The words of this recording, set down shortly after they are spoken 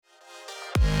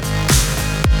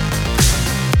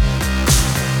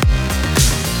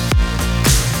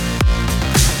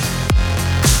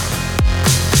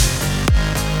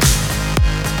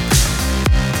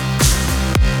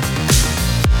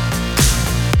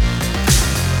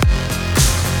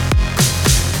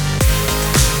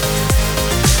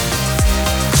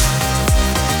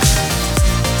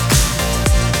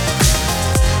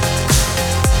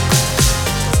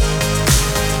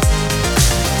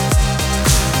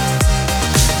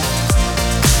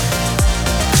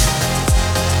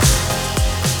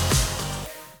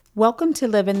Welcome to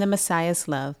Live in the Messiah's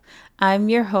Love. I'm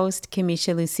your host,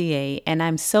 Kamisha Lucier, and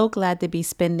I'm so glad to be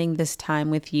spending this time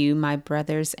with you, my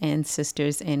brothers and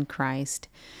sisters in Christ.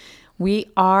 We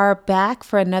are back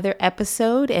for another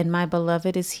episode, and my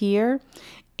beloved is here.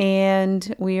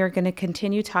 And we are going to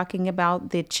continue talking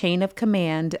about the chain of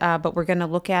command, but we're going to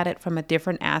look at it from a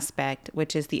different aspect,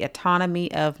 which is the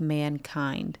autonomy of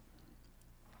mankind.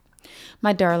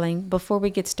 My darling, before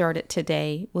we get started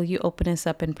today, will you open us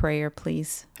up in prayer,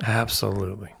 please?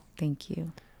 Absolutely. Thank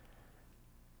you.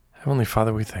 Heavenly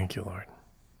Father, we thank you, Lord,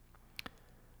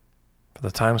 for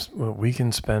the times we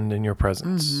can spend in your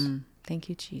presence Thank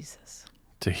you, Jesus.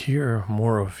 to hear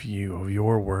more of you, of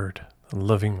your word, the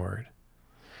living word,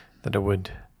 that it would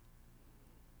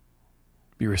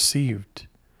be received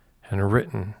and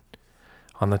written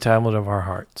on the tablet of our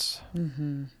hearts.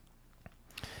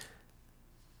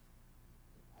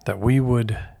 That we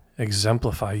would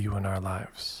exemplify you in our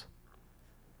lives.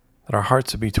 That our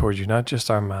hearts would be towards you, not just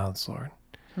our mouths, Lord,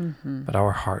 but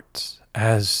our hearts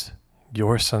as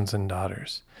your sons and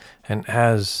daughters and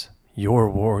as your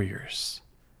warriors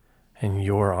in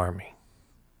your army.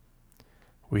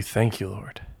 We thank you,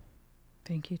 Lord.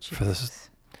 Thank you, Jesus. For this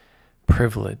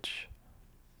privilege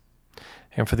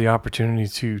and for the opportunity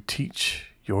to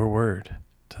teach your word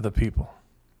to the people.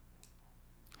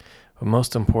 But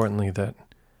most importantly, that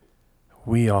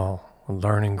we all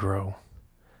learn and grow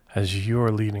as you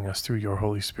are leading us through your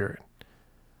Holy Spirit,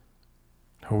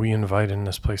 who we invite in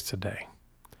this place today.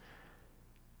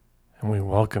 And we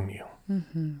welcome you.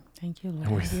 Thank you, Lord.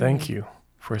 And we thank you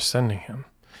for sending him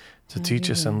to teach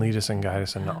us and lead us and guide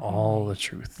us into all the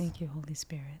truth. Thank you, Holy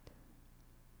Spirit.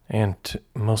 And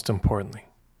most importantly,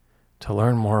 to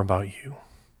learn more about you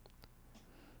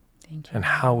Thank you. and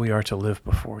how we are to live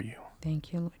before you.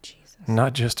 Thank you, Lord Jesus.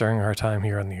 Not just during our time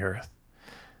here on the earth,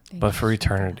 but Thank for you,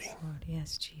 eternity. Jesus, Lord.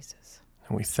 Yes, Jesus.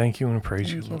 And we thank you and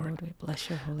praise Thank you, you, Lord. We bless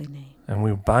your holy name. And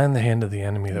we bind the hand of the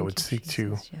enemy that Thank would you, seek to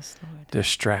Jesus. Yes, Lord.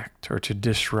 distract or to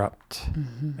disrupt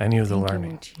any of the Thank you,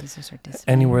 learning. Lord Jesus, or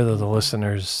dismay Anywhere your that the people.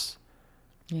 listeners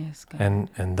Yes, God.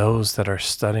 and those that are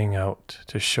studying out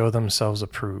to show themselves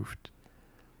approved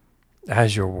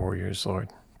as your warriors, Lord.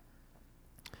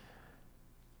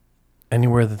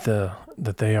 Anywhere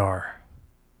that they are,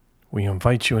 we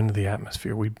invite you into the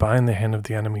atmosphere. We bind the hand of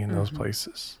the enemy in those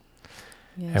places.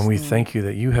 Yes, And we Lord. thank you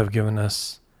that you have given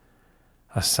us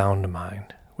a sound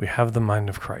mind. We have the mind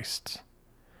of Christ.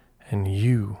 And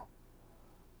you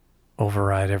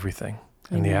override everything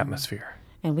in the atmosphere.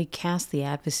 And we cast the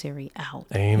adversary out.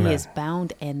 Amen. He is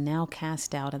bound and now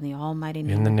cast out in the almighty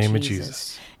name In the name of of Jesus.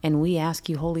 Jesus. And we ask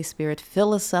you, Holy Spirit,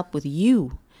 fill us up with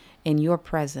you in your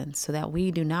presence so that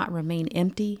we do not remain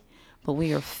empty, but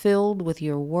we are filled with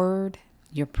your word,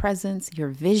 your presence, your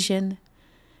vision,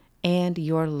 and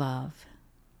your love.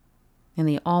 In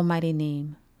the almighty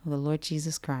name of the Lord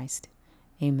Jesus Christ.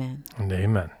 Amen. And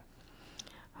amen.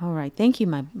 All right. Thank you,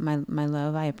 my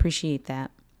love. I appreciate that.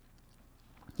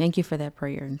 Thank you for that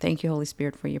prayer. And thank you, Holy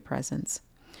Spirit, for your presence.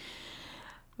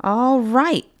 All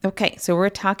right. Okay. So we're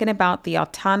talking about the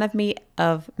autonomy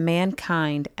of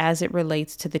mankind as it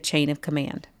relates to the chain of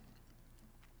command.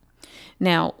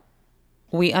 Now,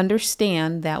 we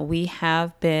understand that we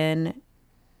have been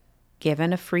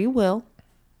given a free will,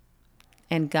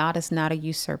 and God is not a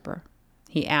usurper.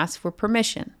 He asked for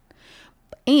permission.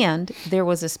 And there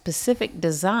was a specific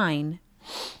design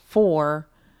for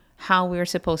how we're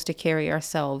supposed to carry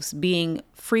ourselves, being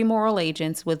free moral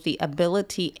agents with the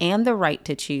ability and the right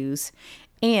to choose,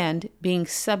 and being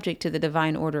subject to the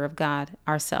divine order of God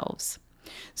ourselves.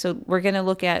 So we're going to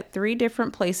look at 3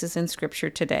 different places in Scripture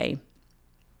today.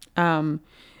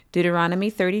 Deuteronomy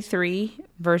 33,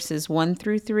 verses 1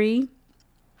 through 3,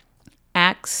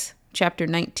 Acts chapter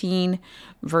 19,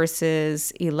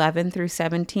 verses 11 through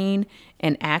 17,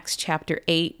 and Acts chapter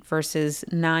 8, verses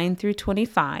 9 through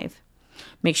 25.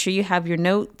 Make sure you have your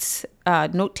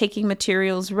note-taking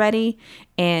materials ready,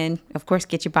 and of course,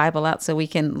 get your Bible out so we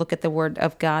can look at the Word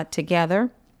of God together.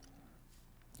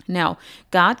 Now,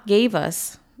 God gave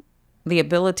us the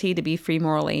ability to be free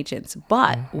moral agents,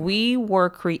 but we were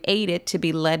created to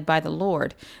be led by the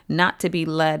Lord, not to be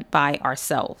led by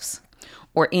ourselves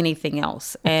or anything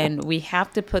else. And we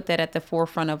have to put that at the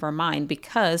forefront of our mind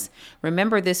because,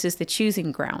 remember, this is the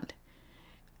choosing ground.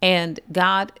 And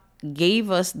God gave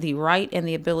us the right and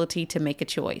the ability to make a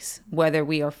choice, whether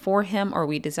we are for him or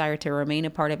we desire to remain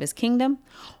a part of his kingdom,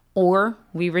 or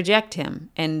we reject him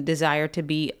and desire to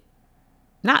be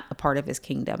not a part of his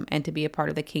kingdom and to be a part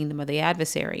of the kingdom of the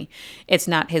adversary. It's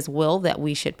not his will that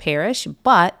we should perish,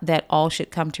 but that all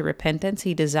should come to repentance.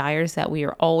 He desires that we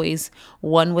are always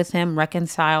one with him,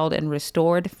 reconciled and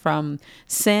restored from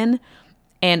sin.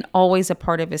 and always a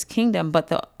part of his kingdom. But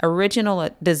the original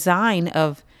design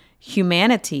of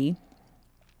humanity,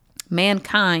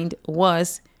 mankind,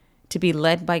 was to be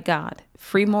led by God,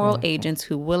 free moral agents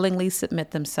who willingly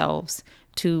submit themselves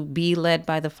to be led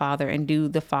by the Father and do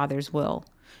the Father's will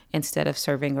instead of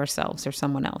serving ourselves or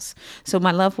someone else. So,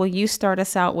 my love, will you start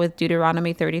us out with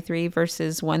Deuteronomy 33,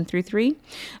 verses 1 through 3?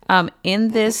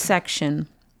 In this section,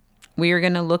 we are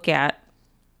going to look at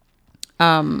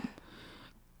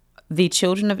the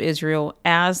children of Israel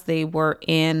as they were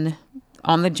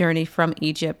on the journey from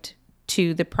Egypt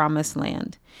to the promised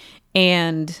land.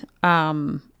 And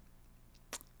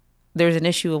there's an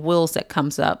issue of wills that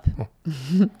comes up.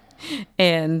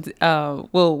 And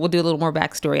we'll do a little more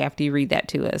backstory after you read that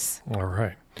to us. All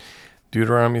right.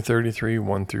 Deuteronomy 33,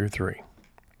 1 through 3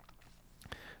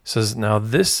 says, "Now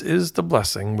this is the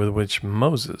blessing with which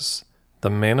Moses, the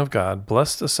man of God,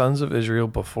 blessed the sons of Israel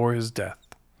before his death.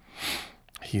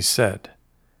 He said,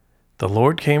 'The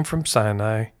Lord came from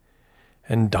Sinai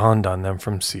and dawned on them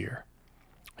from Seir.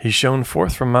 He shone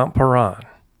forth from Mount Paran.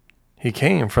 He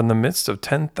came from the midst of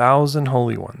 10,000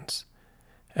 holy ones.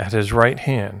 At his right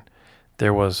hand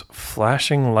there was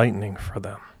flashing lightning for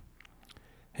them.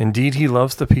 Indeed, he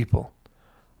loves the people.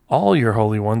 All your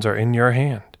holy ones are in your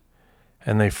hand,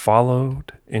 and they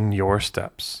followed in your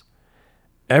steps.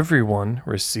 Everyone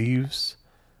receives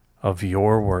of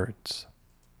your words.'"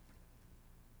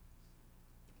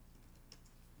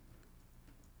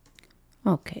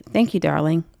 Okay, thank you,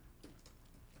 darling.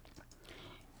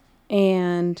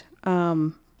 And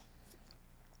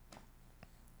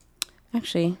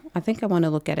actually, I think I want to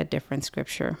look at a different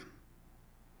scripture.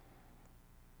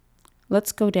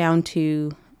 Let's go down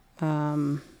to,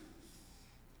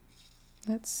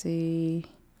 let's see.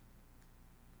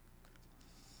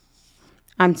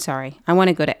 I'm sorry. I want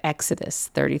to go to Exodus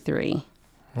 33.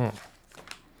 Well,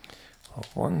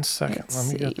 1 second. Let's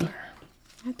Let me get see. there.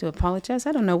 I have to apologize.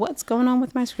 I don't know what's going on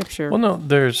with my scripture. Well, no,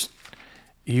 there's,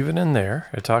 even in there,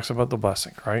 it talks about the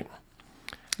blessing, right?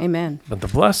 Amen. But the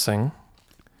blessing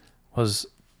was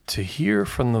to hear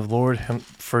from the Lord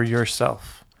for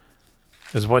yourself,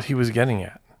 is what he was getting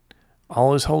at.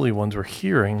 All his holy ones were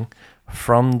hearing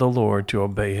from the Lord to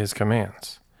obey his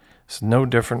commands. It's no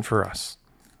different for us.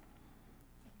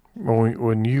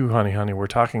 When you, honey, were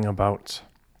talking about,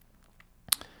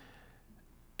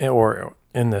 or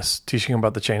in this, teaching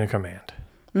about the chain of command,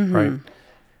 right?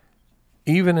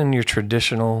 Even in your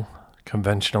traditional,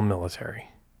 conventional military,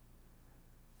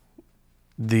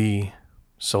 the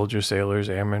soldiers, sailors,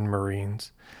 airmen,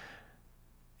 Marines,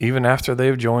 even after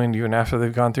they've joined, even after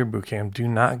they've gone through boot camp, do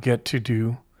not get to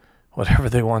do whatever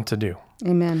they want to do.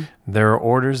 Amen. There are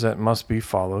orders that must be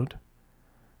followed.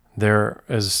 There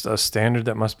is a standard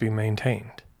that must be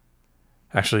maintained.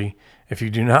 Actually, if you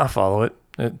do not follow it,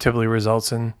 it typically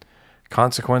results in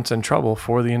consequence and trouble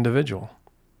for the individual,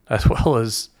 as well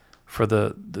as for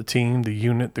the team, the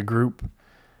unit, the group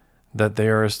that they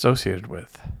are associated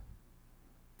with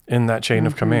in that chain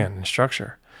of command and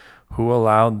structure. Who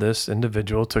allowed this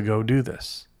individual to go do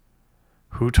this?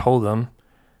 Who told them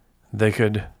they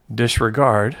could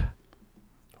disregard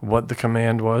what the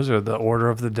command was or the order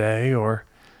of the day or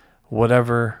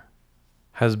whatever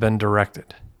has been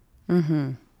directed?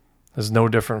 Is no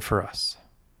different for us.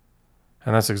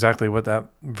 And that's exactly what that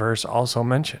verse also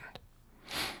mentioned.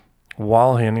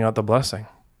 While handing out the blessing,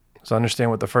 so understand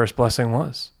what the first blessing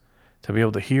was, to be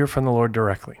able to hear from the Lord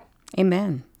directly.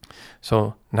 Amen.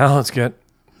 So now let's get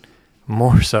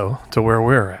more so to where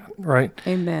we're at, right?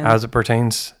 Amen. As it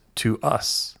pertains to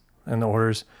us and the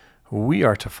orders we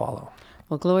are to follow.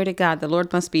 Well, glory to God. The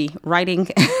Lord must be writing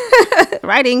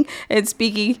and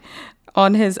speaking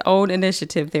on his own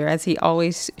initiative there, as he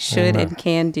always should and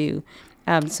can do.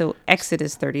 So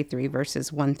Exodus 33,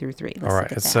 verses 1 through 3. All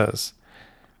right, it says,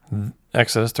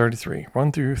 Exodus 33,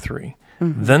 1 through 3.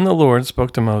 Then the Lord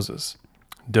spoke to Moses,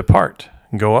 "Depart,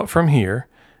 go up from here,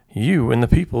 you and the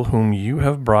people whom you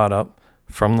have brought up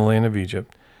from the land of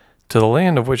Egypt, to the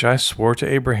land of which I swore to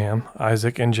Abraham,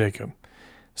 Isaac, and Jacob,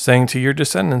 saying, to your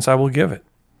descendants I will give it.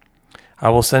 I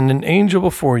will send an angel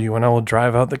before you, and I will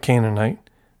drive out the Canaanite,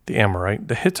 the Amorite,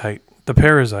 the Hittite, the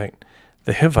Perizzite,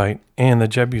 the Hivite, and the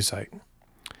Jebusite.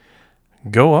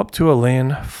 Go up to a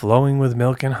land flowing with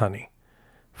milk and honey,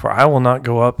 for I will not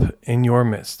go up in your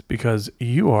midst, because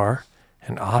you are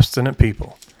an obstinate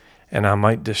people, and I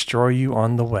might destroy you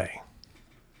on the way."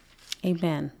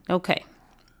 Amen. Okay.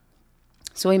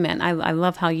 So amen. I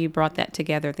love how you brought that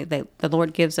together. The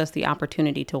Lord gives us the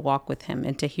opportunity to walk with him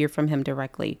and to hear from him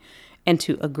directly and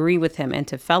to agree with him and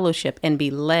to fellowship and be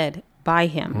led by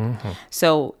him.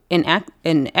 So in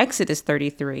Exodus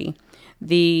 33,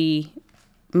 the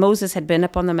Moses had been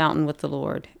up on the mountain with the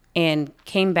Lord and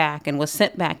came back and was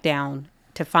sent back down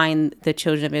to find the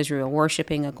children of Israel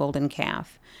worshiping a golden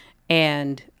calf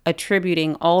and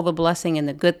attributing all the blessing and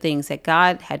the good things that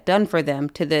God had done for them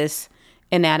to this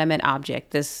inanimate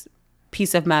object, this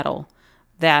piece of metal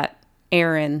that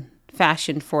Aaron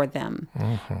fashioned for them.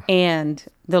 Mm-hmm. And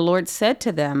the Lord said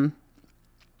to them,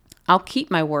 I'll keep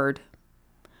my word,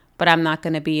 but I'm not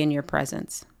going to be in your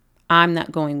presence. I'm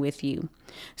not going with you.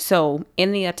 So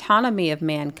in the autonomy of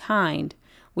mankind,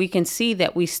 we can see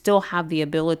that we still have the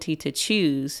ability to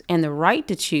choose and the right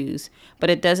to choose, but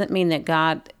it doesn't mean that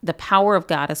God, the power of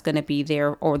God is going to be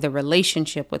there, or the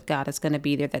relationship with God is going to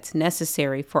be there that's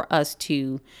necessary for us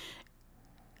to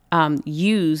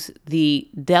use the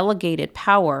delegated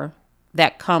power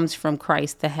that comes from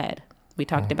Christ the head. We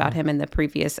talked about him in the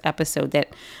previous episode,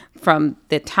 that from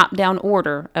the top-down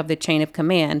order of the chain of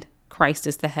command, Christ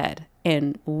is the head,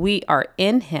 and we are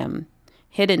in him,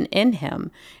 hidden in him,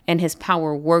 and his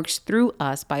power works through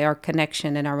us by our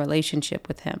connection and our relationship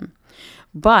with him.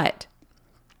 But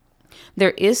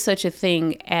there is such a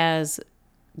thing as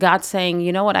God saying,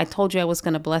 you know what, I told you I was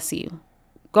going to bless you.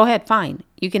 Go ahead, fine,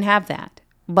 you can have that,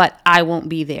 but I won't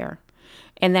be there.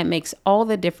 And that makes all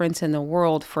the difference in the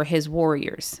world for his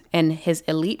warriors and his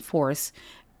elite force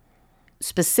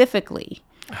specifically.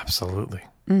 Absolutely.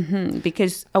 Mm-hmm.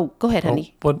 Because, go ahead,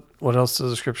 honey. What else does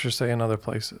the scripture say in other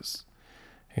places?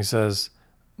 He says,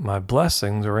 my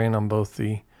blessings rain on both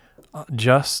the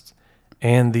just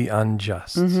and the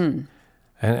unjust. Mm-hmm.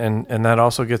 And that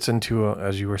also gets into,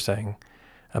 as you were saying,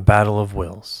 a battle of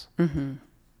wills. Mm-hmm.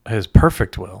 His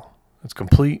perfect will. It's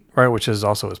complete, right? Which is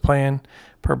also his plan,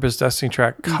 purpose, destiny,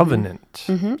 track, covenant.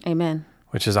 Mm-hmm. Amen.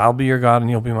 Which is, I'll be your God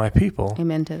and you'll be my people.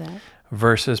 Amen to that.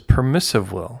 Versus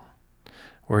permissive will,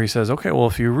 where he says, okay, well,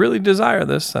 if you really desire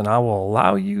this, then I will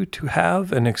allow you to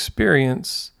have and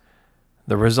experience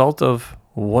the result of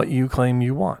what you claim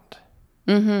you want.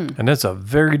 Mm-hmm. And it's a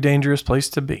very dangerous place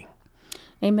to be.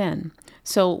 Amen.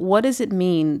 So what does it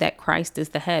mean that Christ is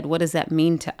the head? What does that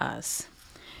mean to us?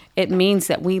 It means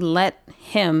that we let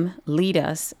him lead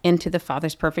us into the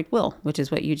Father's perfect will, which is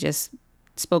what you just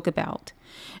spoke about.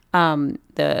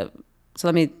 So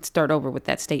let me start over with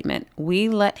that statement. We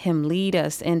let him lead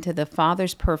us into the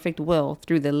Father's perfect will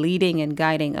through the leading and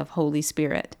guiding of Holy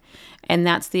Spirit. And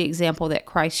that's the example that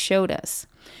Christ showed us.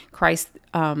 Christ,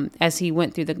 as he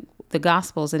went through the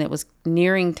Gospels, and it was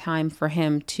nearing time for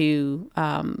him to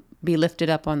be lifted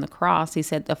up on the cross, he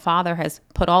said, the Father has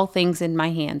put all things in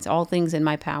my hands, all things in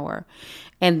my power.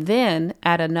 And then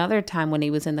at another time when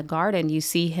he was in the garden, you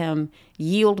see him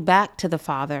yield back to the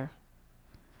Father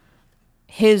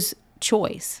his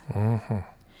choice. Mm-hmm.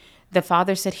 The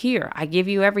Father said, here, I give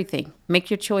you everything.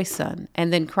 Make your choice, son.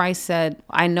 And then Christ said,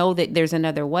 I know that there's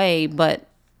another way, but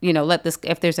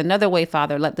if there's another way,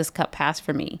 Father, let this cup pass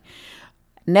for me.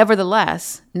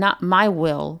 Nevertheless, not my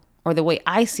will or the way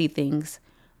I see things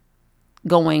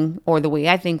going or the way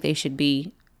I think they should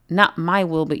be, not my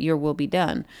will, but your will be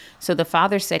done. So the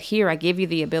Father said, here, I give you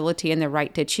the ability and the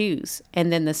right to choose.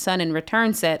 And then the Son in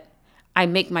return said, I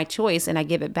make my choice and I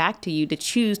give it back to you to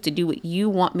choose to do what you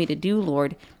want me to do,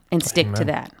 Lord, and stick Amen. To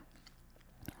that.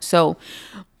 So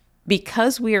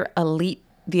because we are the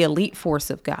elite force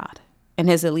of God and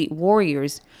his elite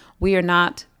warriors, we are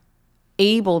not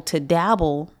able to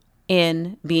dabble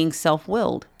in being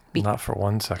self-willed. Not for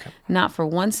 1 second. Not for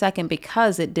 1 second,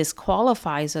 because it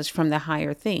disqualifies us from the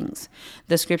higher things.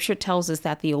 The scripture tells us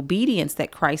that the obedience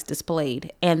that Christ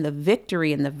displayed and the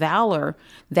victory and the valor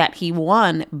that he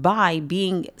won by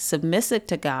being submitted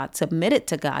to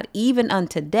God, even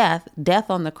unto death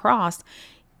on the cross,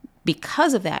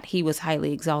 because of that, he was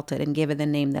highly exalted and given the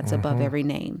name that's above every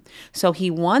name. So he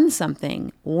won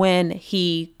something when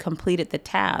he completed the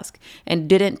task and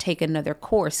didn't take another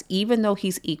course, even though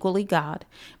he's equally God,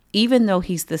 even though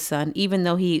he's the Son, even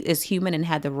though he is human and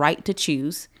had the right to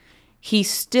choose, he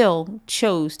still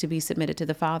chose to be submitted to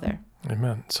the Father.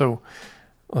 Amen. So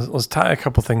let's tie a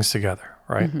couple things together,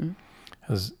 right?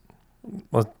 Because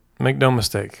let's make no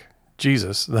mistake,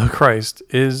 Jesus, the Christ,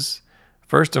 is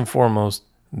first and foremost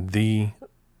the,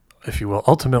 if you will,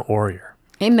 ultimate warrior.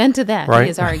 Amen to that. Right? He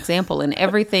is our example in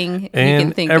everything and you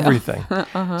can think everything.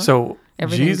 of. So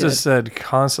Everything Jesus good. said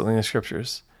constantly in the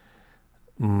scriptures,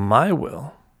 my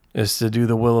will is to do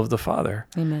the will of the Father.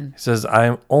 Amen. He says,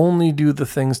 I only do the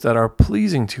things that are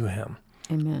pleasing to him.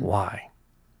 Amen. Why?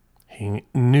 He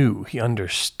knew, he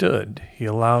understood, he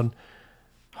allowed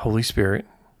Holy Spirit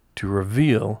to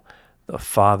reveal the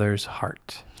Father's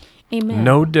heart. Amen.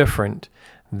 No different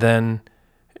than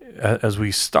as we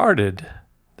started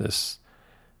this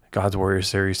God's Warrior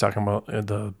series, talking about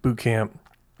the boot camp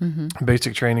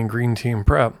basic training, green team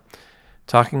prep,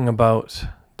 talking about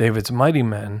David's mighty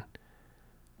men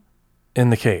in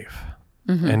the cave.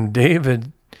 And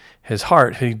David, his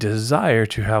heart, he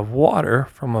desired to have water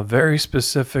from a very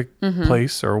specific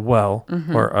place or well,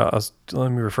 or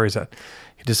let me rephrase that.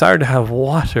 He desired to have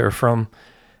water from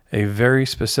a very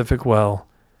specific well,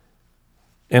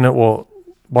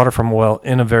 water from a well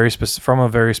in from a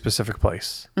very specific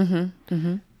place.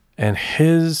 And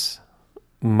his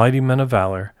mighty men of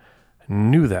valor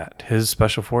knew that. His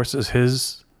special forces,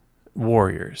 his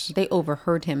warriors. They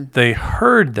overheard him. They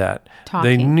heard that.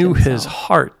 They Talking knew to his himself.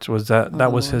 heart was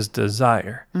that was his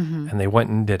desire. And they went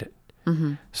and did it.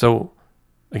 So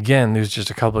again, there's just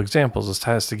a couple examples. Let's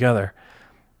tie this together.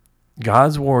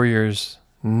 God's warriors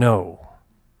know.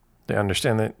 They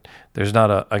understand that there's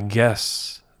not a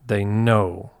guess. They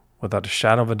know without a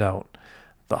shadow of a doubt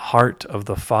the heart of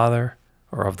the Father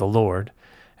or of the Lord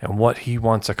and what he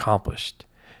wants accomplished.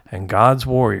 And God's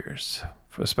warriors,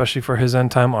 especially for his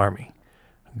end time army,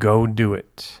 go do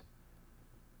it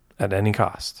at any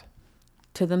cost.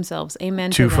 To themselves.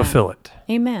 Amen. To them. fulfill it.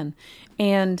 Amen.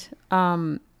 And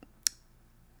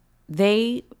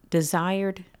they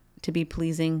desired to be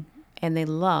pleasing, and they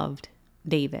loved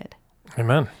David.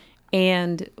 Amen.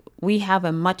 And we have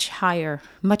a much higher,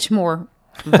 much more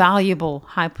valuable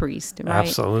high priest, right?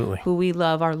 Absolutely. Who we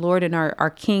love, our Lord and our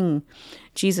King,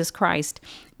 Jesus Christ.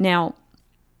 Now,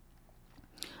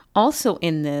 also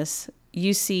in this,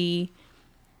 you see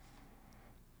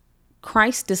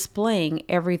Christ displaying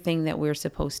everything that we're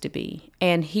supposed to be.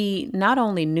 And he not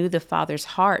only knew the Father's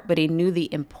heart, but he knew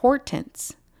the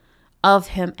importance of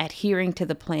him adhering to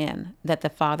the plan that the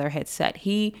Father had set.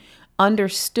 He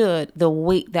understood the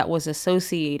weight that was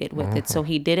associated with it. So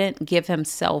he didn't give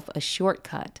himself a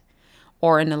shortcut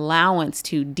or an allowance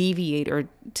to deviate or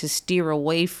to steer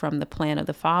away from the plan of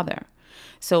the Father.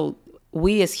 So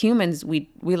we as humans, we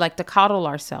like to coddle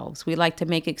ourselves. We like to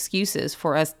make excuses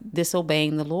for us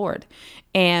disobeying the Lord.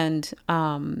 And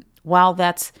while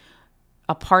that's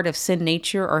a part of sin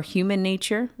nature or human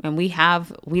nature, and we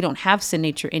don't have sin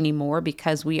nature anymore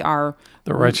because we are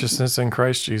the righteousness in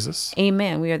Christ Jesus.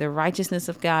 Amen. We are the righteousness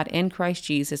of God in Christ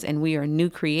Jesus, and we are a new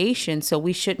creation. So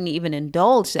we shouldn't even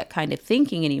indulge that kind of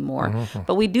thinking anymore.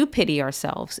 But we do pity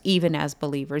ourselves, even as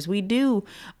believers. We do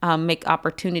make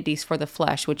opportunities for the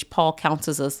flesh, which Paul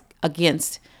counsels us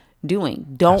against doing.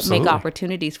 Don't Absolutely. make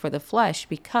opportunities for the flesh,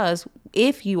 because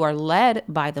if you are led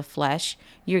by the flesh,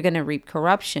 you're going to reap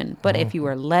corruption. But if you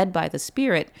are led by the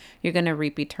Spirit, you're going to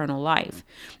reap eternal life.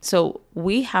 So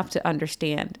we have to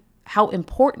understand how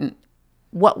important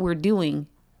what we're doing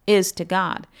is to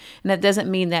God. And that doesn't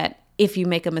mean that if you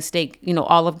make a mistake,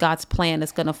 all of God's plan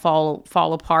is going to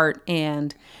fall apart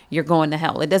and you're going to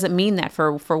hell. It doesn't mean that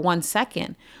for 1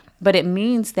 second. But it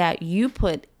means that you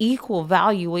put equal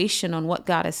valuation on what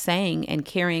God is saying and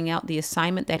carrying out the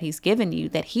assignment that he's given you,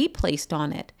 that he placed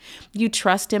on it. You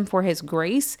trust him for his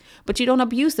grace, but you don't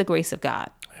abuse the grace of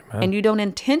God. Amen. And you don't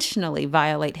intentionally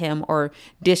violate him or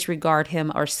disregard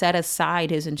him or set aside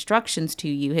his instructions to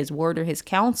you, his word or his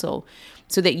counsel,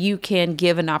 so that you can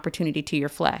give an opportunity to your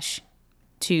flesh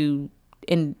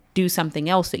and do something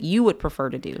else that you would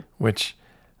prefer to do. Which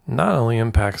not only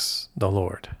impacts the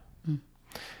Lord,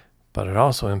 but it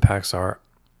also impacts our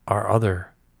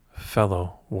other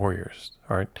fellow warriors,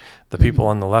 right? The people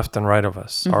on the left and right of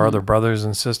us, our other brothers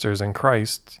and sisters in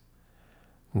Christ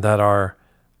that are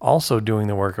also doing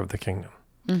the work of the kingdom.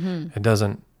 It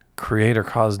doesn't create or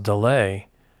cause delay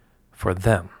for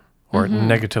them or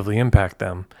negatively impact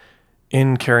them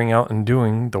in carrying out and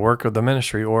doing the work of the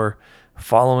ministry or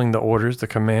following the orders, the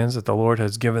commands that the Lord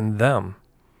has given them.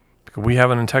 Because we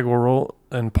have an integral role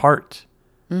and part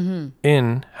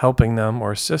in helping them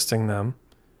or assisting them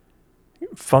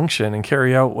function and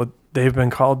carry out what they've been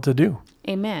called to do.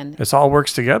 Amen. It all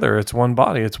works together. It's one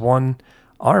body. It's one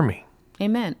army.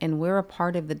 Amen. And we're a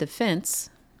part of the defense,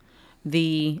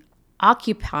 the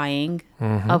occupying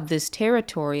of this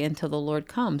territory until the Lord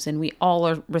comes. And we all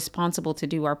are responsible to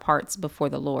do our parts before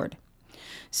the Lord.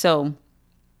 So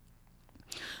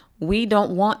we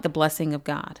don't want the blessing of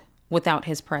God without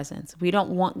his presence. We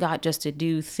don't want God just to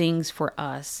do things for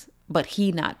us, but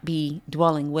he not be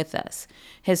dwelling with us.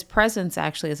 His presence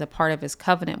actually is a part of his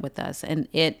covenant with us, and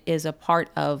it is a part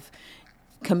of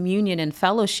communion and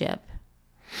fellowship,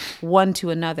 one to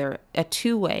another, a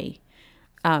two-way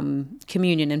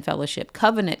communion and fellowship.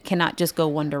 Covenant cannot just go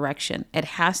one direction. It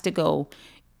has to go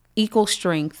equal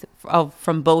strength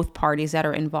from both parties that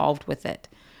are involved with it.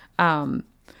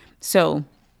 So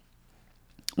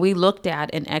we looked at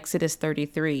in Exodus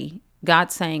 33,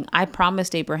 God saying, I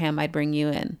promised Abraham I'd bring you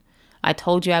in. I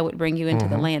told you I would bring you into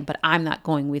the land, but I'm not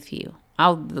going with you.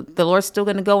 The Lord's still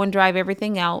going to go and drive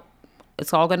everything out.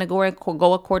 It's all going to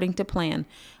go according to plan,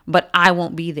 but I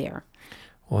won't be there.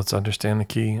 Well, let's understand the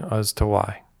key as to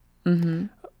why. Mm-hmm.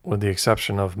 With the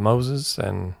exception of Moses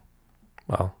and,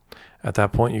 well, at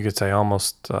that point you could say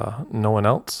almost no one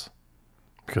else,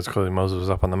 because clearly Moses was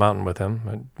up on the mountain with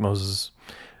him. Moses,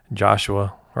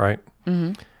 Joshua, right?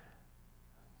 Mm-hmm.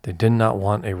 They did not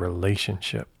want a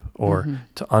relationship or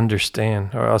to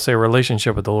understand, or I'll say a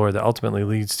relationship with the Lord that ultimately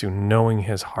leads to knowing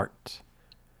his heart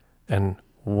and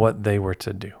what they were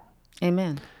to do.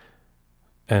 Amen.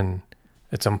 And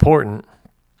it's important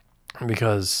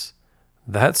because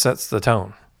that sets the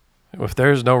tone. If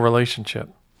there's no relationship,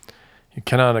 you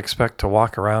cannot expect to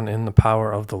walk around in the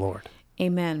power of the Lord.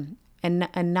 Amen. And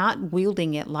not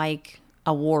wielding it like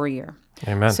a warrior.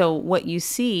 Amen. So what you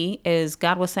see is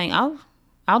God was saying,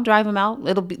 I'll drive them out.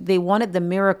 They wanted the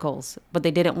miracles, but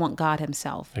they didn't want God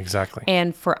himself. Exactly.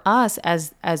 And for us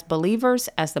as believers,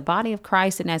 as the body of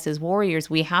Christ and as his warriors,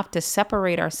 we have to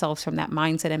separate ourselves from that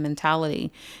mindset and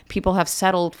mentality. People have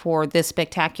settled for the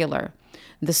spectacular,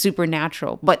 the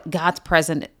supernatural, but God's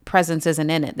presence isn't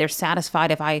in it. They're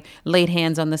satisfied if I laid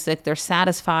hands on the sick. They're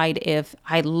satisfied if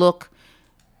I look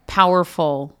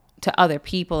powerful to other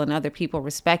people and other people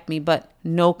respect me, but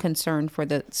no concern for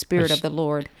the Spirit of the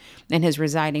Lord and his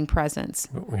residing presence.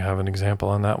 We have an example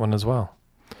on that one as well.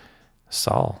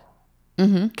 Saul,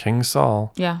 King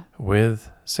Saul, with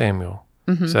Samuel,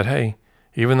 said, hey,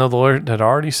 even though the Lord had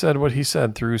already said what he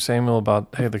said through Samuel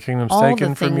about, hey, the kingdom's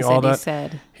taken from me, all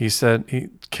that, he said,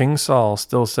 King Saul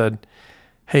still said,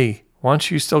 hey, why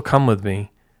don't you still come with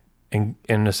me? And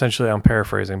essentially, I'm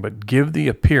paraphrasing, but give the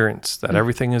appearance that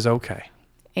everything is okay.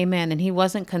 Amen. And he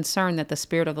wasn't concerned that the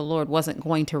Spirit of the Lord wasn't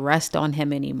going to rest on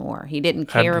him anymore. He didn't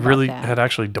care about that. Had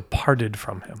actually departed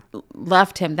from him.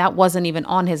 Left him. That wasn't even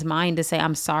on his mind to say,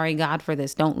 I'm sorry, God, for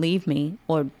this. Don't leave me.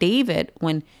 Or David,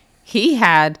 when he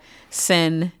had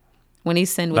sin, when he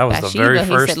sinned with Bathsheba,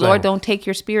 he said, Lord, don't take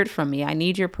your Spirit from me. I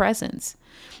need your presence.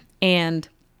 And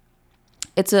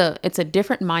it's a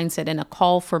different mindset and a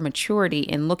call for maturity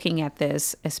in looking at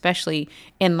this, especially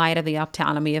in light of the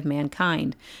autonomy of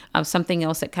mankind. Something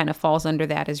else that kind of falls under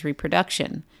that is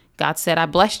reproduction. God said, I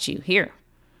blessed you here,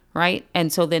 right?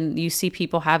 And so then you see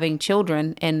people having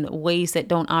children in ways that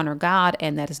don't honor God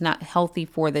and that is not healthy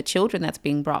for the children that's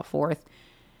being brought forth.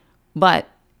 But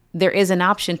there is an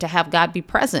option to have God be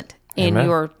present in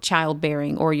your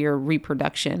childbearing or your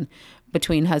reproduction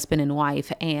between husband and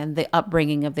wife and the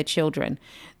upbringing of the children.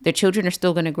 The children are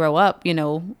still going to grow up,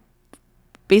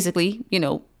 basically,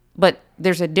 but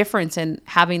there's a difference in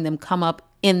having them come up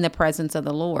in the presence of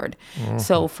the Lord. Mm-hmm.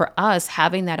 So for us,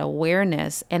 having that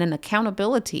awareness and an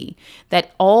accountability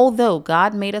that although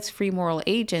God made us free moral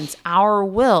agents, our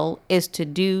will is to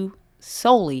do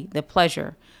solely the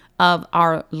pleasure of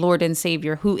our Lord and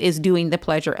Savior, who is doing the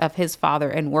pleasure of his Father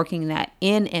and working that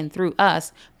in and through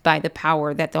us by the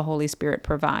power that the Holy Spirit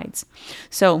provides.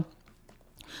 So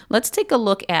let's take a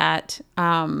look at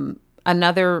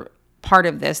another part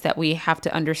of this that we have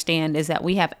to understand is that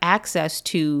we have access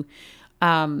to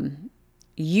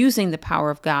using the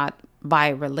power of God by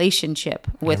relationship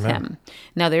with him.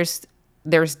 Now,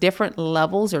 there's different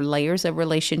levels or layers of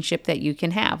relationship that you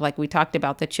can have. Like we talked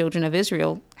about, the children of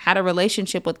Israel had a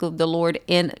relationship with the Lord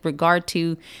in regard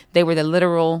to they were the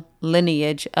literal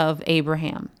lineage of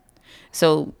Abraham.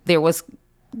 So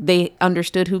they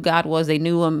understood who God was. They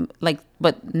knew him,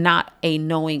 but not a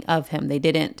knowing of him. They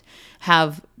didn't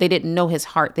know his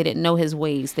heart. They didn't know his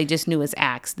ways. They just knew his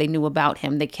acts. They knew about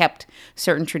him. They kept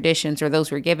certain traditions, or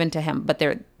those were given to him, but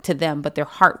their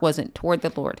heart wasn't toward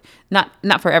the Lord.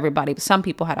 Not for everybody, but some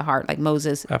people had a heart, like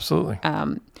Moses. Absolutely.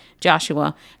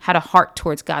 Joshua had a heart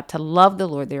towards God, to love the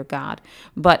Lord their God.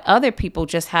 But other people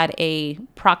just had a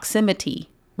proximity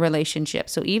relationship.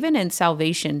 So even in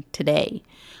salvation today,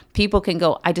 people can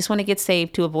go, I just want to get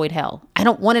saved to avoid hell. I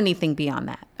don't want anything beyond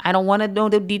that. I don't want to know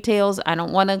the details. I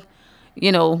don't want to,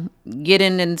 get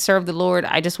in and serve the Lord.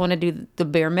 I just want to do the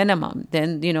bare minimum.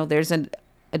 Then, there's an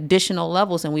additional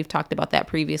levels, and we've talked about that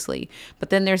previously. But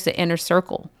then there's the inner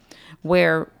circle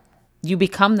where you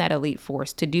become that elite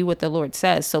force to do what the Lord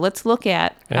says. So let's look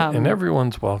at... and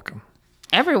everyone's welcome.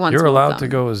 You're allowed to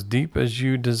go as deep as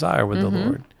you desire with the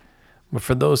Lord. But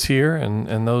for those here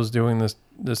and those doing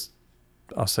this,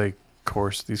 I'll say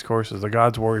these courses, the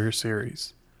God's Warrior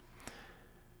series,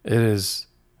 it is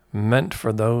meant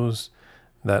for those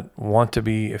that want to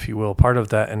be, if you will, part of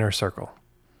that inner circle.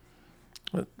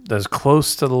 As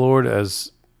close to the Lord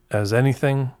as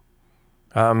anything.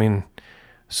 I mean,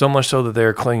 so much so that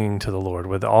they're clinging to the Lord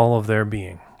with all of their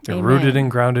being. They're rooted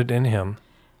and grounded in him.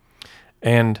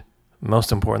 And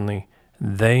most importantly,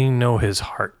 they know his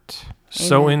heart.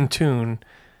 So Amen. in tune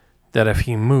that if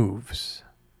he moves,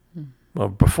 well,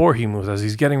 before he moves, as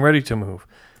he's getting ready to move,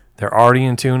 they're already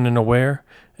in tune and aware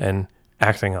and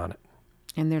acting on it.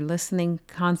 And they're listening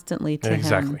constantly to him.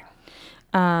 Exactly.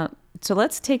 So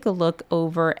let's take a look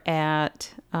over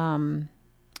at, we're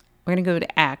going to go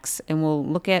to Acts, and we'll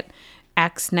look at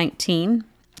Acts 19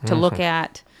 to look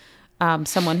at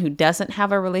someone who doesn't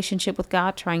have a relationship with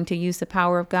God, trying to use the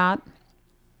power of God.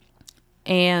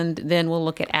 And then we'll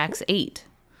look at Acts 8.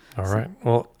 All right.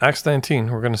 Well, Acts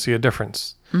 19, we're going to see a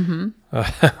difference.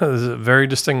 This is very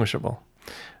distinguishable.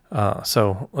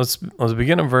 So let's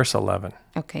begin in verse 11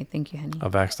 Okay, thank you, honey.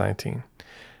 of Acts 19. It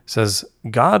says,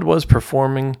 God was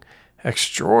performing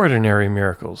extraordinary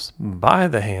miracles by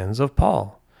the hands of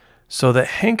Paul, so that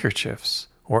handkerchiefs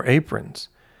or aprons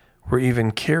were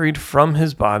even carried from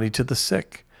his body to the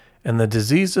sick, and the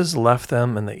diseases left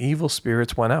them, and the evil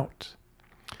spirits went out.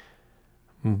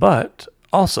 But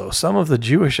also some of the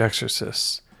Jewish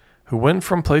exorcists who went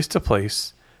from place to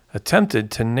place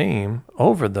attempted to name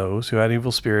over those who had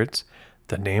evil spirits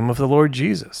the name of the Lord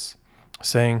Jesus,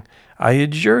 saying, I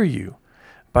adjure you,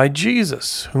 by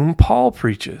Jesus, whom Paul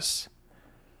preaches.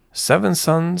 7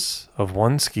 sons of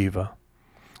one Sceva,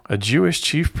 a Jewish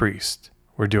chief priest,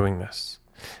 were doing this.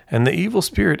 And the evil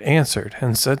spirit answered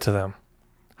and said to them,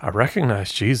 I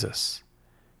recognize Jesus,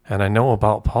 and I know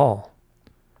about Paul,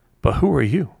 but who are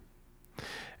you?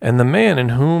 And the man in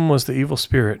whom was the evil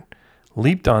spirit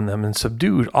leaped on them and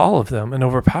subdued all of them and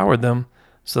overpowered them,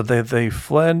 so that they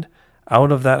fled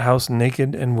out of that house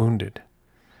naked and wounded.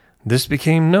 This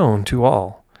became known to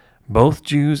all, both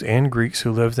Jews and Greeks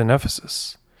who lived in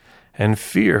Ephesus. And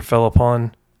fear fell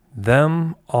upon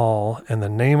them all, and the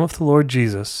name of the Lord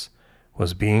Jesus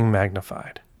was being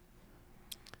magnified.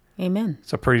 Amen.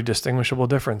 It's a pretty distinguishable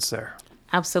difference there.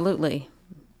 Absolutely.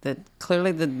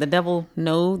 Clearly the devil,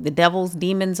 the devils,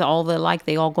 demons, all the like,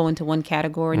 they all go into one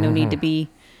category. No need to be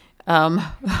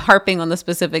harping on the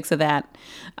specifics of that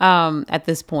at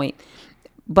this point.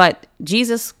 But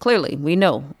Jesus, clearly, we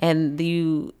know. And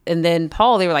then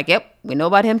Paul, they were like, yep, we know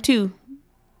about him too.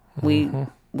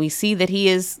 We see that he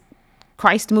is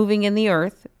Christ moving in the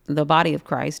earth, the body of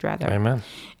Christ, rather. Amen.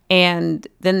 And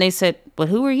then they said, but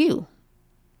who are you?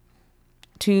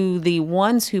 To the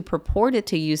ones who purported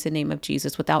to use the name of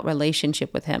Jesus without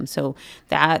relationship with him. So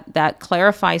that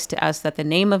clarifies to us that the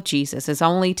name of Jesus is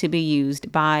only to be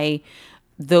used by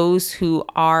those who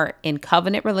are in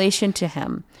covenant relation to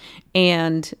him.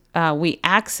 And we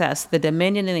access the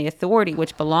dominion and the authority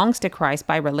which belongs to Christ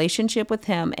by relationship with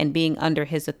him and being under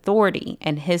his authority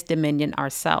and his dominion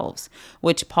ourselves,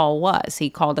 which Paul was.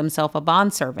 He called himself a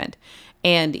bondservant.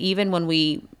 And even when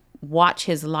we watch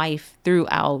his life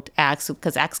throughout Acts,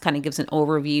 because Acts kind of gives an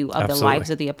overview of Absolutely. the lives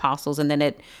of the apostles, and then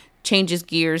it changes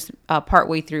gears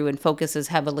partway through and focuses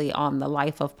heavily on the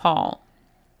life of Paul.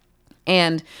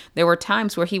 And there were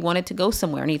times where he wanted to go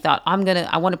somewhere and he thought,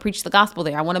 I want to preach the gospel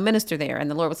there. I want to minister there. And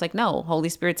the Lord was like, no, Holy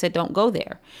Spirit said, don't go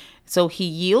there. So he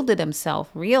yielded himself,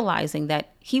 realizing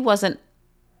that he wasn't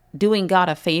doing God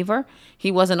a favor.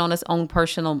 He wasn't on his own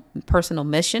personal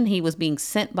mission. He was being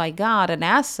sent by God. And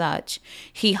as such,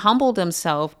 he humbled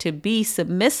himself to be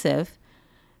submissive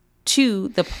to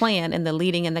the plan and the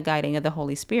leading and the guiding of the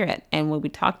Holy Spirit. And when we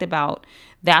talked about,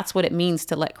 that's what it means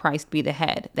to let Christ be the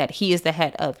head, that he is the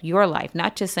head of your life,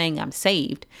 not just saying I'm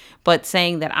saved, but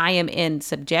saying that I am in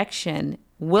subjection,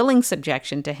 willing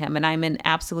subjection to him, and I'm in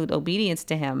absolute obedience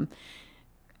to him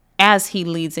as he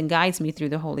leads and guides me through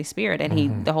the Holy Spirit.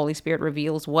 And the Holy Spirit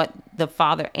reveals what the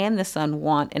Father and the Son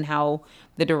want and how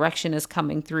the direction is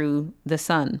coming through the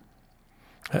Son.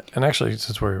 And actually,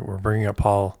 since we're bringing up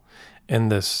Paul in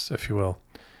this, if you will,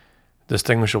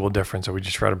 distinguishable difference that we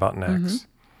just read about in Acts,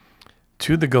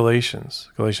 to the Galatians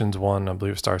 1, I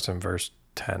believe it starts in verse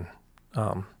 10.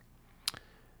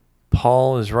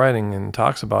 Paul is writing and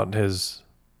talks about his,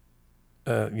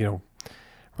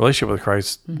 relationship with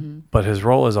Christ, but his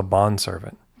role as a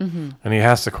bondservant. And he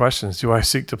asks the questions, do I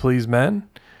seek to please men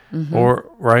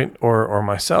or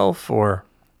myself, or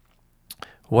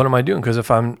what am I doing? Because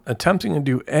if I'm attempting to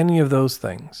do any of those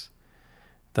things,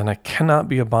 then I cannot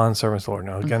be a bondservant to the Lord.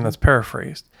 Now, again, that's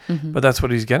paraphrased, but that's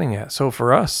what he's getting at. So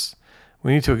for us,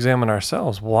 we need to examine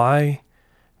ourselves. Why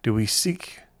do we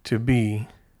seek to be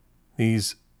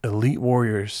these elite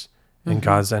warriors in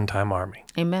God's end time army?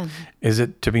 Amen. Is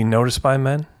it to be noticed by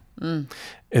men?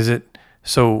 Is it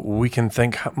so we can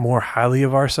think more highly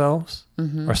of ourselves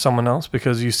or someone else?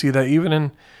 Because you see that even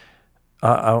in,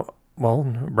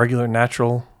 regular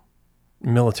natural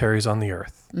militaries on the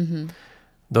earth,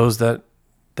 those that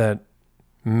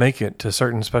make it to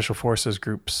certain special forces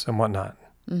groups and whatnot,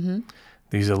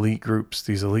 these elite groups,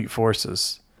 these elite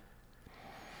forces.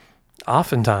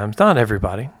 Oftentimes, not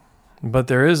everybody, but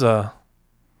there is an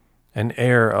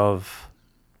air of,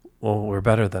 well, we're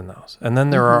better than those. And then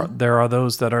there are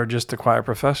those that are just the quiet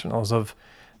professionals of,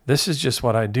 this is just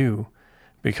what I do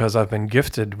because I've been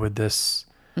gifted with this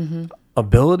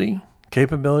ability,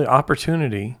 capability,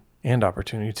 opportunity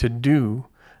to do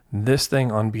this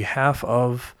thing on behalf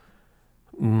of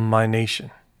my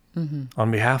nation,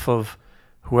 on behalf of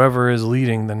whoever is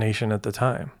leading the nation at the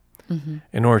time,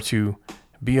 in order to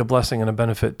be a blessing and a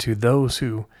benefit to those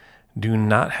who do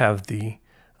not have the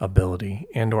ability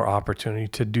and or opportunity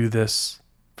to do this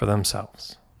for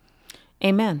themselves.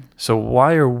 Amen. So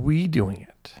why are we doing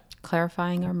it?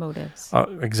 Clarifying our motives.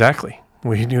 Exactly.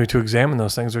 We need to examine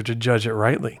those things or to judge it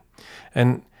rightly.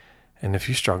 And if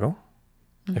you struggle,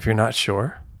 if you're not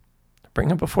sure, bring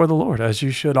it before the Lord, as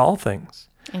you should all things.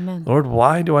 Amen. Lord,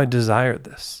 why do I desire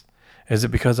this? Is it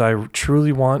because I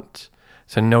truly want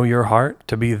to know your heart,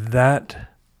 to be that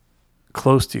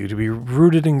close to you, to be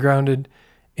rooted and grounded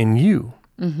in you?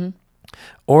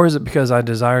 Or is it because I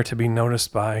desire to be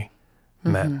noticed by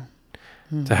men,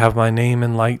 to have my name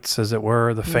in lights, as it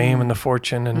were, the fame and the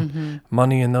fortune and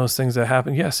money and those things that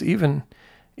happen? Yes, even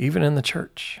in the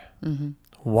church.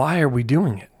 Why are we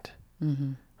doing it?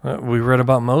 We read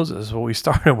about Moses, what we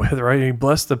started with, right? He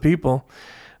blessed the people,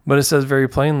 but it says very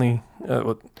plainly,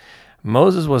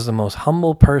 Moses was the most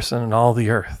humble person in all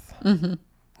the earth.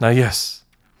 Now, yes,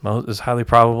 it's highly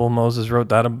probable Moses wrote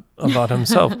that about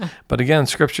himself. But again,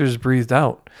 scripture is breathed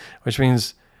out, which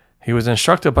means he was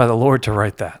instructed by the Lord to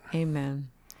write that. Amen.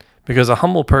 Because a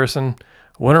humble person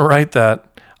wouldn't write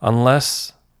that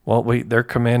unless, their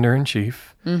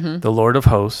commander-in-chief, the Lord of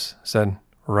hosts, said,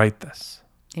 write this.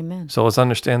 Amen. So let's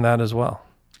understand that as well.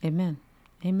 Amen.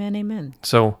 Amen. Amen.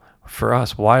 So for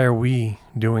us, why are we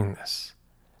doing this?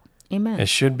 Amen. It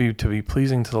should be to be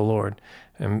pleasing to the Lord.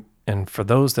 And for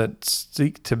those that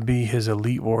seek to be his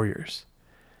elite warriors,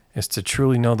 is to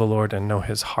truly know the Lord and know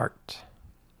his heart.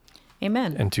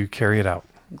 Amen. And to carry it out.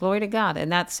 Glory to God.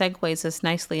 And that segues us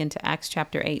nicely into Acts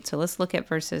chapter 8. So let's look at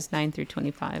verses 9 through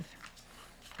 25.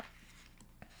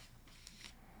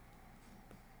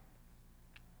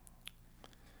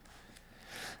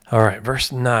 All right,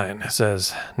 verse 9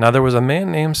 says, Now there was a man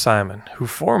named Simon, who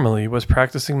formerly was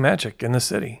practicing magic in the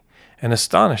city, and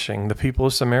astonishing the people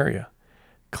of Samaria,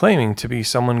 claiming to be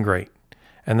someone great.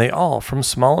 And they all, from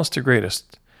smallest to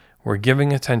greatest, were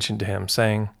giving attention to him,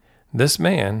 saying, This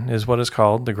man is what is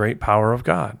called the great power of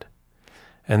God.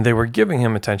 And they were giving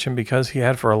him attention because he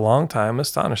had for a long time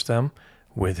astonished them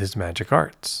with his magic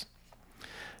arts.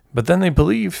 But then they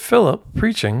believed Philip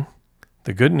preaching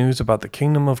the good news about the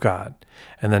kingdom of God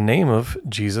and the name of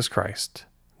Jesus Christ.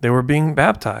 They were being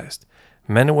baptized,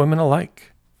 men and women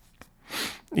alike.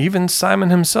 Even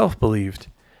Simon himself believed,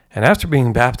 and after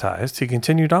being baptized, he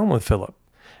continued on with Philip.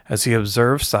 As he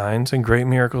observed signs and great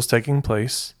miracles taking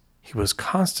place, he was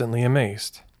constantly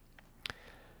amazed.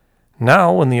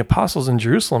 Now, when the apostles in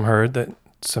Jerusalem heard that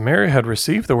Samaria had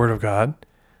received the word of God,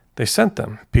 they sent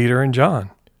them, Peter and John,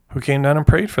 who came down and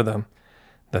prayed for them,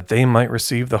 that they might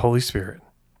receive the Holy Spirit.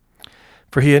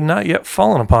 For he had not yet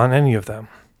fallen upon any of them.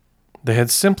 They had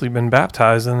simply been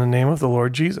baptized in the name of the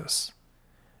Lord Jesus.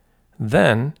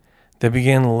 Then they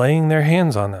began laying their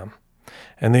hands on them,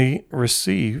 and they were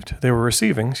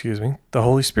receiving, the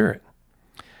Holy Spirit.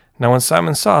 Now when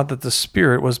Simon saw that the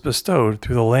Spirit was bestowed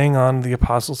through the laying on of the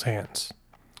apostles' hands,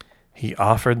 he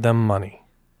offered them money,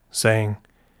 saying,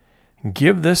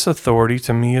 Give this authority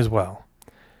to me as well,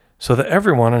 so that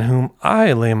everyone on whom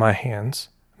I lay my hands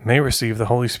may receive the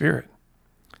Holy Spirit.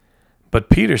 But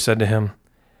Peter said to him,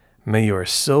 May your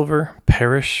silver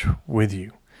perish with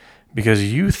you,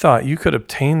 because you thought you could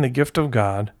obtain the gift of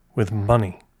God with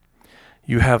money.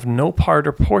 You have no part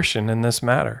or portion in this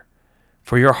matter,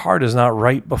 for your heart is not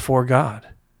right before God.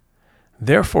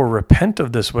 Therefore repent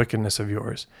of this wickedness of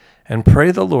yours, and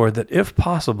pray the Lord that, if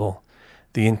possible,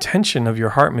 the intention of your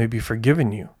heart may be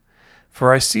forgiven you.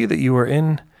 For I see that you are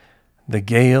in the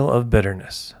gall of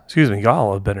bitterness,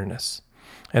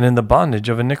 and in the bondage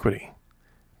of iniquity.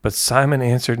 But Simon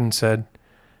answered and said,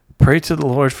 Pray to the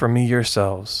Lord for me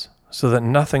yourselves, so that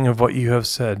nothing of what you have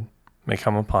said may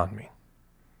come upon me.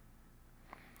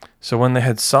 So when they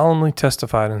had solemnly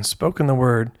testified and spoken the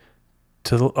word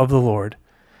of the Lord,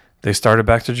 they started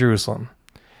back to Jerusalem,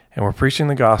 and were preaching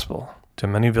the gospel to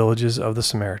many villages of the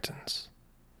Samaritans.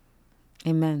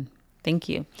 Amen. Thank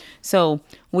you. So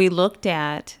we looked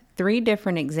at 3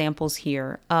 different examples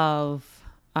here of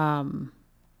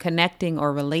connecting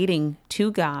or relating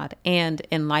to God, and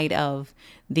in light of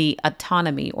the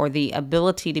autonomy or the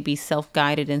ability to be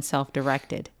self-guided and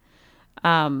self-directed.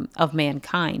 of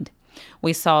mankind.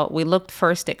 We looked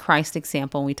first at Christ's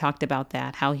example, and we talked about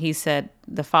that, how he said,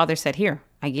 the Father said, here,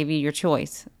 I give you your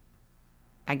choice.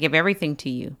 I give everything to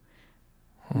you.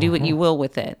 Do what you will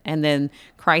with it. And then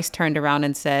Christ turned around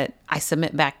and said, I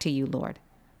submit back to you, Lord.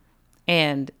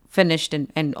 And finished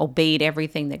and obeyed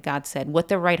everything that God said with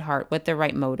the right heart, with the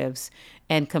right motives,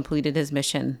 and completed his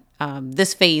mission,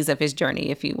 this phase of his journey,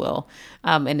 if you will,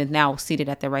 and is now seated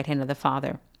at the right hand of the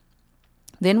Father.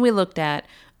 Then we looked at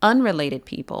unrelated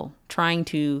people trying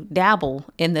to dabble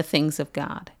in the things of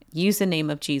God, use the name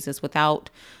of Jesus without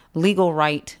legal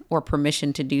right or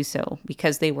permission to do so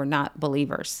because they were not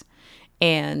believers.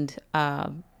 And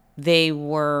they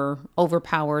were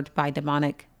overpowered by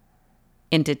demonic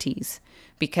entities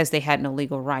because they had no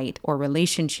legal right or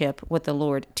relationship with the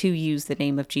Lord to use the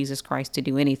name of Jesus Christ to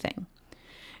do anything.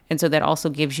 And so that also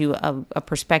gives you a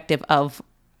perspective of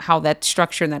how that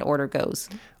structure and that order goes.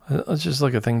 Let's just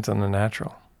look at things on the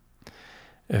natural.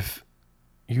 If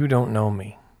you don't know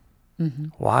me,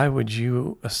 why would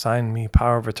you assign me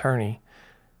power of attorney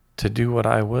to do what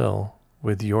I will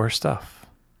with your stuff?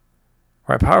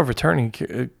 Right? Power of attorney,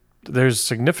 there's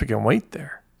significant weight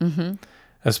there,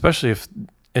 especially if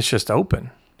it's just open.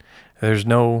 There's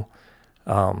no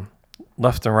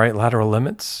left and right lateral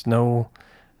limits, no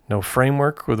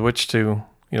framework with which to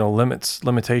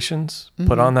limitations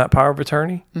put on that power of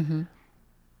attorney.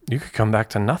 You could come back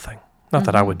to nothing. Not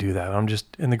that I would do that. I'm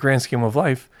just, in the grand scheme of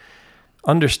life,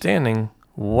 understanding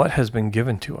what has been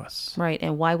given to us. Right.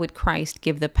 And why would Christ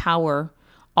give the power?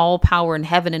 All power in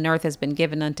heaven and earth has been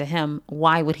given unto him.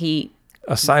 Why would he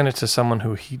assign it to someone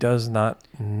who he does not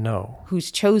know?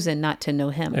 Who's chosen not to know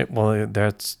him.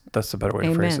 That's the better way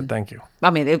to phrase it. Thank you. I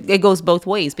mean, it goes both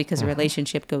ways because a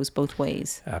relationship goes both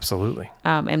ways. Absolutely.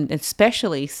 And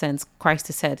especially since Christ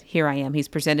has said, here I am. He's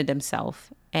presented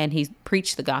himself and he's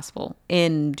preached the gospel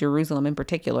in Jerusalem in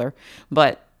particular,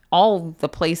 but all the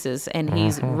places, and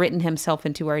he's written himself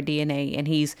into our DNA,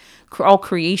 and all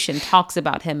creation talks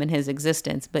about him and his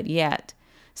existence, but yet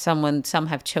some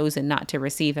have chosen not to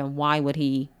receive him. Why would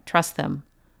he trust them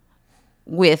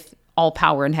with all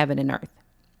power in heaven and earth?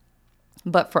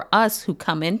 But for us who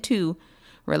come into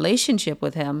relationship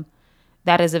with him,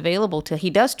 that is available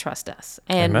he does trust us.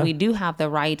 And Amen. We do have the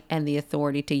right and the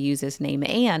authority to use his name.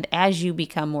 And as you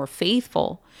become more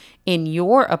faithful in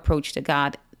your approach to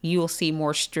God, you will see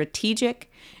more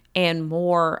strategic and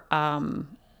more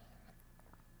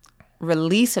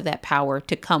release of that power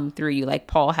to come through you. Like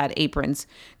Paul had aprons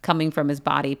coming from his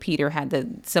body. Peter had the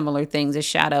similar things, a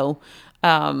shadow.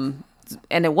 And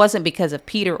it wasn't because of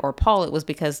Peter or Paul. It was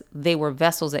because they were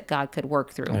vessels that God could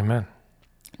work through. Amen.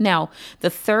 Now,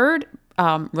 the third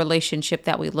relationship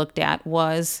that we looked at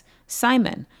was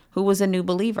Simon, who was a new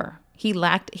believer. He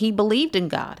believed in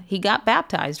God. He got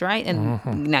baptized, right? And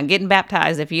now getting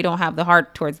baptized, if you don't have the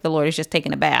heart towards the Lord, it's just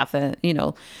taking a bath,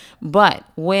 But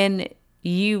when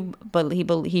he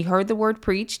heard the word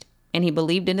preached and he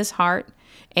believed in his heart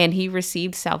and he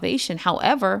received salvation.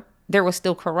 However, there was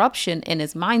still corruption in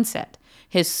his mindset.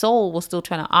 His soul was still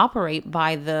trying to operate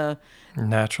by the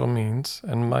natural means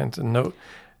and minds. Or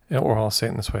I'll say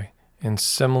it in this way, in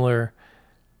similar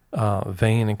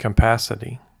vein and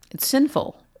capacity. It's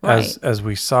sinful. Right. As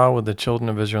we saw with the children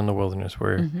of Israel in the wilderness,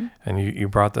 where, and you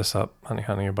brought this up,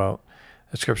 honey, about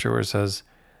the scripture where it says,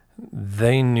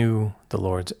 they knew the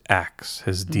Lord's acts,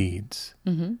 his deeds,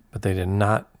 but they did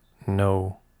not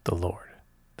know the Lord.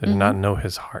 They did not know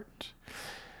his heart.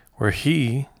 Where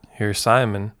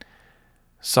Simon,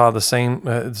 saw the same,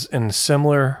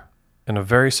 in a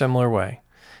very similar way.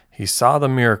 He saw the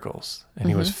miracles and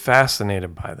he was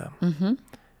fascinated by them.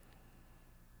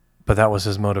 But that was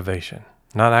his motivation.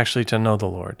 Not actually to know the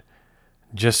Lord,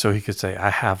 just so he could say, I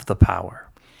have the power.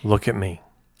 Look at me.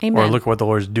 Amen. Or look what the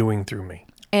Lord's doing through me.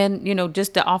 And,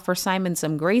 just to offer Simon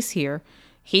some grace here,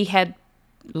 he had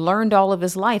learned all of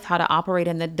his life how to operate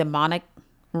in the demonic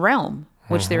realm,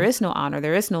 which there is no honor,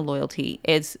 there is no loyalty.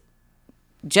 It's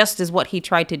just as what he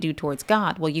tried to do towards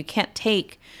God. Well, you can't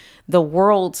take the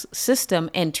world's system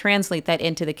and translate that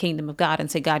into the kingdom of God and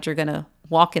say, God, you're going to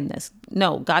walk in this.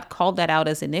 No, God called that out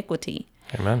as iniquity.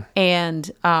 Amen.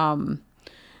 And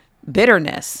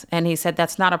bitterness. And he said,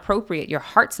 that's not appropriate. Your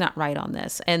heart's not right on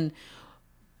this. And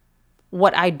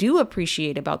what I do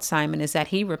appreciate about Simon is that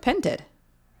he repented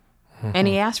and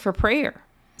he asked for prayer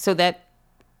so that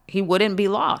he wouldn't be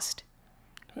lost.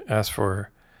 Asked for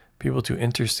people to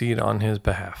intercede on his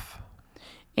behalf.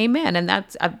 Amen. And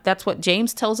that's what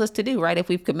James tells us to do, right? If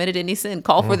we've committed any sin,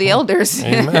 call for the elders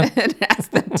and ask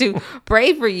them to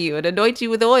pray for you and anoint you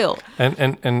with oil.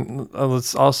 And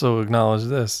let's also acknowledge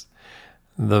this.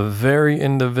 the very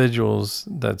individuals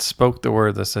that spoke the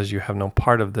word that says you have no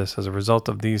part of this as a result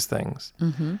of these things.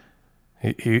 Mm-hmm.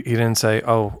 He didn't say,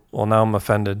 oh, well, now I'm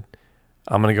offended,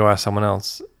 I'm going to go ask someone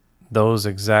else. Those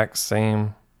exact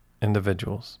same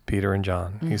individuals, Peter and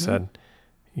John, he said,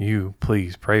 you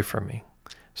please pray for me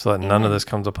so that none of this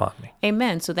comes upon me.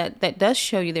 Amen. So that does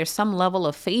show you there's some level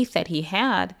of faith that he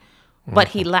had, but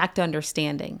he lacked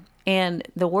understanding. And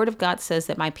the word of God says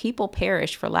that my people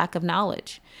perish for lack of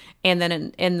knowledge. And then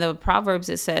in the Proverbs,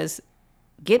 it says,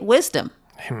 get wisdom.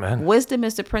 Amen. Wisdom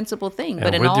is the principal thing. And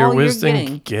but in with all your you're wisdom,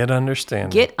 getting, get understanding.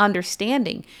 get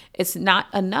understanding. It's not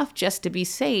enough just to be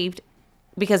saved,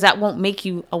 because that won't make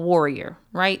you a warrior,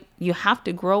 right? You have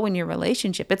to grow in your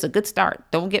relationship. It's a good start.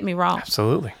 Don't get me wrong.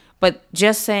 Absolutely. But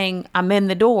just saying I'm in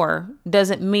the door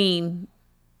doesn't mean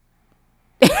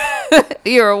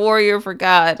you're a warrior for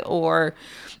God, or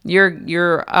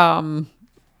you're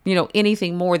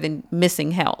anything more than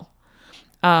missing hell.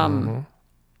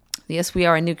 Yes, we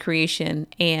are a new creation,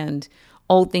 and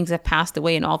old things have passed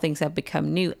away and all things have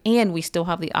become new. And we still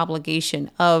have the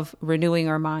obligation of renewing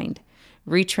our mind,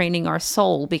 retraining our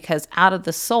soul, because out of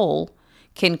the soul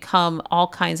can come all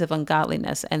kinds of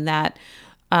ungodliness, and that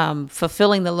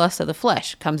fulfilling the lust of the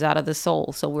flesh comes out of the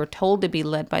soul. So we're told to be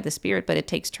led by the Spirit, but it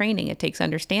takes training, it takes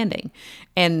understanding.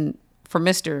 And for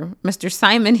Mr.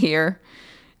 Simon here,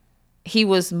 he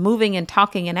was moving and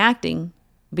talking and acting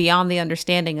beyond the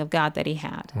understanding of God that he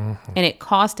had. And it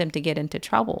caused him to get into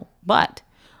trouble. But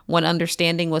when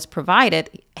understanding was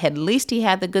provided, at least he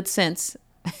had the good sense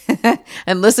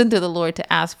and listen to the Lord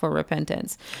to ask for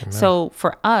repentance. Amen. So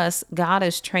for us, God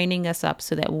is training us up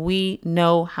so that we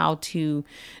know how to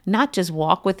not just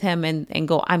walk with him and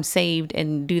go, I'm saved,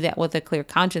 and do that with a clear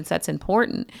conscience. That's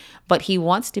important. But he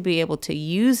wants to be able to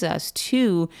use us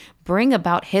to bring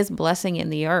about his blessing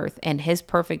in the earth and his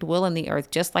perfect will in the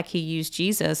earth, just like he used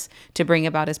Jesus to bring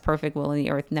about his perfect will in the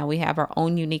earth. Now we have our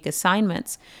own unique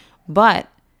assignments, but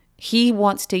he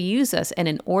wants to use us. And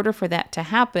in order for that to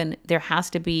happen, there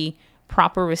has to be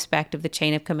proper respect of the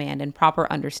chain of command and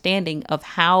proper understanding of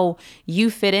how you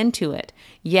fit into it.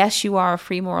 Yes, you are a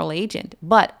free moral agent,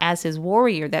 but as his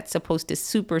warrior, that's supposed to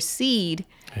supersede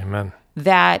Amen.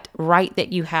 that right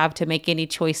that you have to make any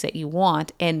choice that you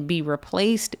want, and be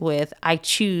replaced with, I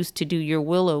choose to do your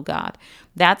will, O God.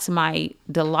 That's my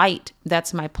delight.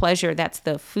 That's my pleasure. That's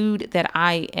the food that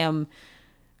I am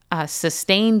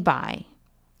sustained by,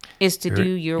 is to do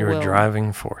your will. Your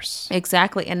driving force.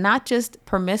 Exactly. And not just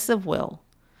permissive will.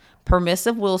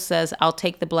 Permissive will says, I'll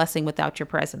take the blessing without your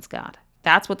presence, God.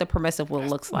 That's what the permissive will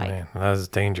looks like. Man, that is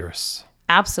dangerous.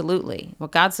 Absolutely. Well,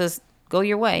 God says, go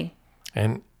your way.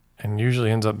 And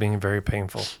usually ends up being very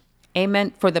painful.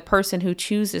 Amen. For the person who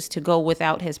chooses to go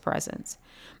without his presence.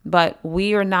 But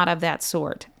we are not of that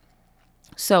sort.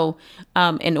 So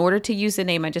in order to use the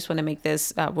name, I just want to make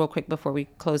this real quick before we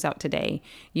close out today.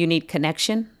 You need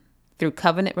connection through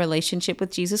covenant relationship with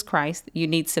Jesus Christ. You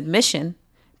need submission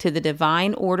to the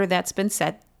divine order that's been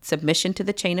set, submission to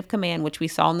the chain of command, which we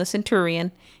saw in the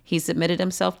centurion. He submitted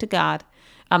himself to God,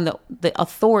 the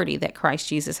authority that Christ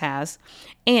Jesus has.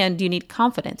 And you need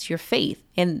confidence, your faith,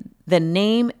 and the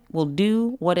name will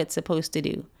do what it's supposed to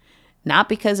do. Not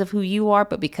because of who you are,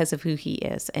 but because of who he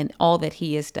is and all that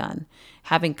he has done.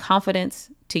 Having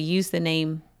confidence to use the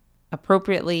name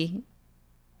appropriately,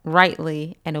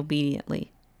 rightly, and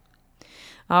obediently.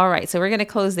 All right, so we're going to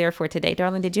close there for today.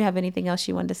 Darling, did you have anything else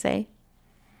you wanted to say?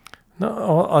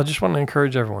 No, I just want to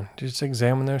encourage everyone to just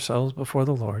examine themselves before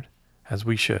the Lord, as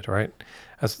we should, right?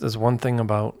 That's one thing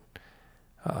about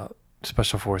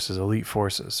special forces, elite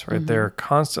forces, right? Mm-hmm. They're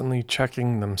constantly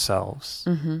checking themselves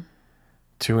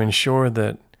to ensure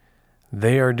that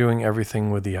they are doing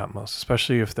everything with the utmost,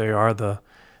 especially if they are the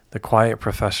quiet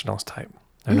professionals type.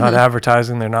 They're not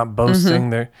advertising, they're not boasting,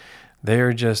 they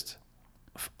are just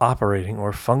operating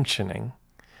or functioning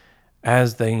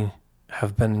as they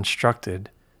have been instructed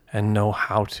and know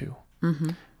how to,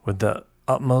 with the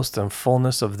utmost and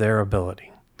fullness of their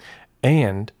ability.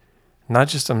 And not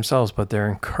just themselves, but they're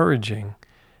encouraging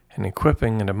and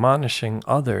equipping and admonishing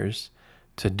others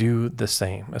to do the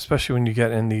same, especially when you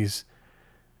get in these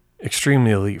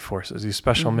extremely elite forces, these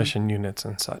special mission units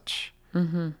and such.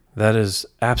 That is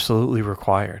absolutely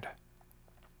required.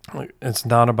 It's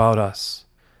not about us.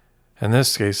 In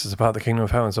this case, it's about the kingdom of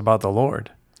heaven. It's about the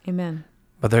Lord. Amen.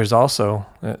 But there's also,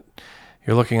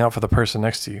 you're looking out for the person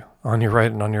next to you, on your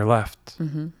right and on your left.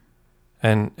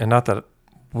 And not that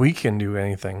we can do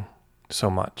anything so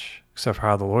much, except for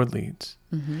how the Lord leads.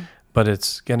 But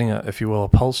it's getting if you will, a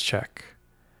pulse check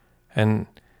and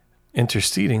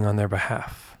interceding on their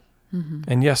behalf.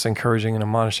 And yes, encouraging and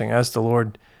admonishing as the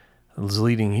Lord is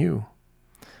leading you.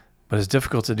 But it's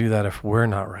difficult to do that if we're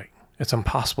not right. It's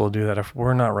impossible to do that if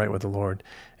we're not right with the Lord,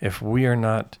 if we are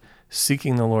not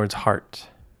seeking the Lord's heart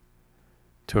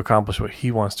to accomplish what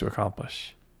he wants to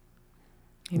accomplish.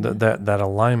 That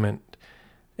alignment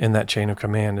in that chain of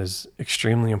command is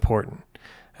extremely important.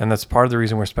 And that's part of the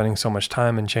reason we're spending so much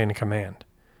time in chain of command.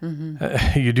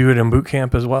 Mm-hmm. You do it in boot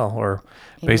camp as well, or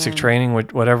basic training,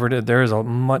 whatever it is. There is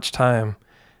much time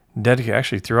dedicated,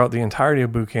 actually throughout the entirety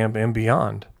of boot camp and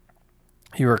beyond.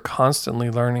 You are constantly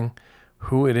learning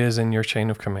who it is in your chain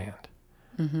of command.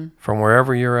 Mm-hmm. From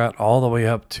wherever you're at all the way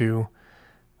up to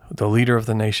the leader of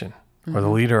the nation, or the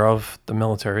leader of the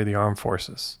military, the armed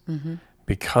forces,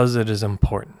 because it is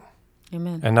important.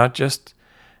 Amen. And not just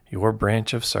your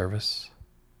branch of service,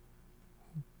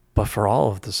 but for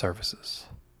all of the services.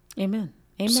 Amen.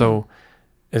 Amen. So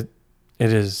it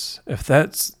is, if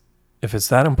it's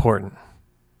that important,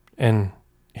 and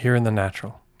here in the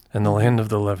natural, in the land of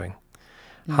the living,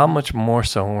 how much more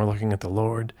so when we're looking at the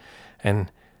Lord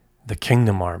and the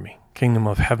kingdom army, kingdom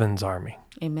of heaven's army.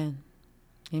 Amen.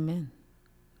 Amen.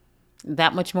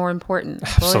 That much more important.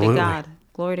 Absolutely. Glory to God.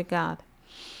 Glory to God.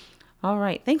 All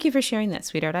right. Thank you for sharing that,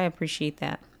 sweetheart. I appreciate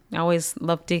that. I always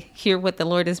love to hear what the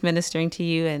Lord is ministering to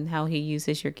you and how he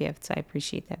uses your gifts. I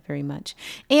appreciate that very much.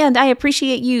 And I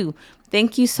appreciate you.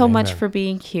 Thank you so much for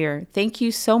being here. Thank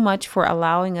you so much for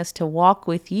allowing us to walk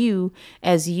with you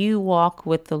as you walk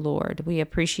with the Lord. We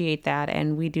appreciate that,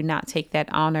 and we do not take that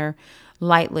honor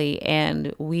lightly.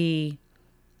 And we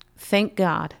thank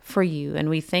God for you, and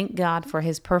we thank God for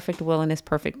his perfect will and his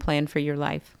perfect plan for your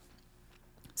life.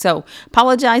 So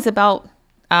apologize about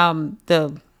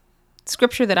the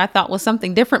scripture that I thought was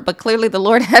something different, but clearly the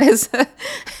Lord had his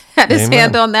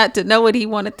hand on that to know what he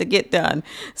wanted to get done.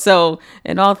 So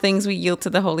in all things, we yield to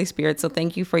the Holy Spirit. So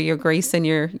thank you for your grace and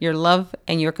your love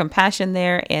and your compassion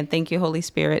there. And thank you, Holy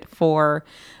Spirit, for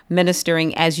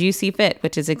ministering as you see fit,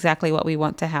 which is exactly what we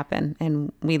want to happen.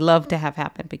 And we love to have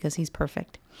happen because he's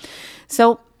perfect.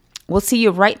 So we'll see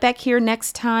you right back here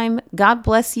next time. God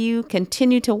bless you.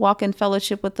 Continue to walk in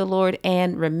fellowship with the Lord,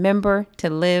 and remember to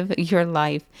live your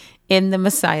life in the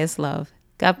Messiah's love.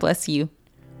 God bless you.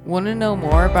 Want to know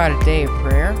more about a day of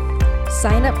prayer?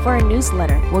 Sign up for our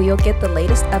newsletter where you'll get the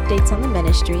latest updates on the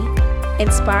ministry,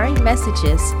 inspiring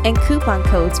messages, and coupon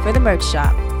codes for the merch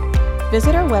shop.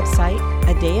 Visit our website,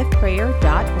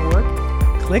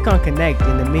 adayofprayer.org. Click on Connect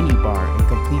in the menu bar and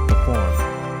complete the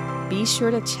form. Be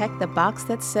sure to check the box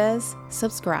that says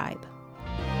subscribe.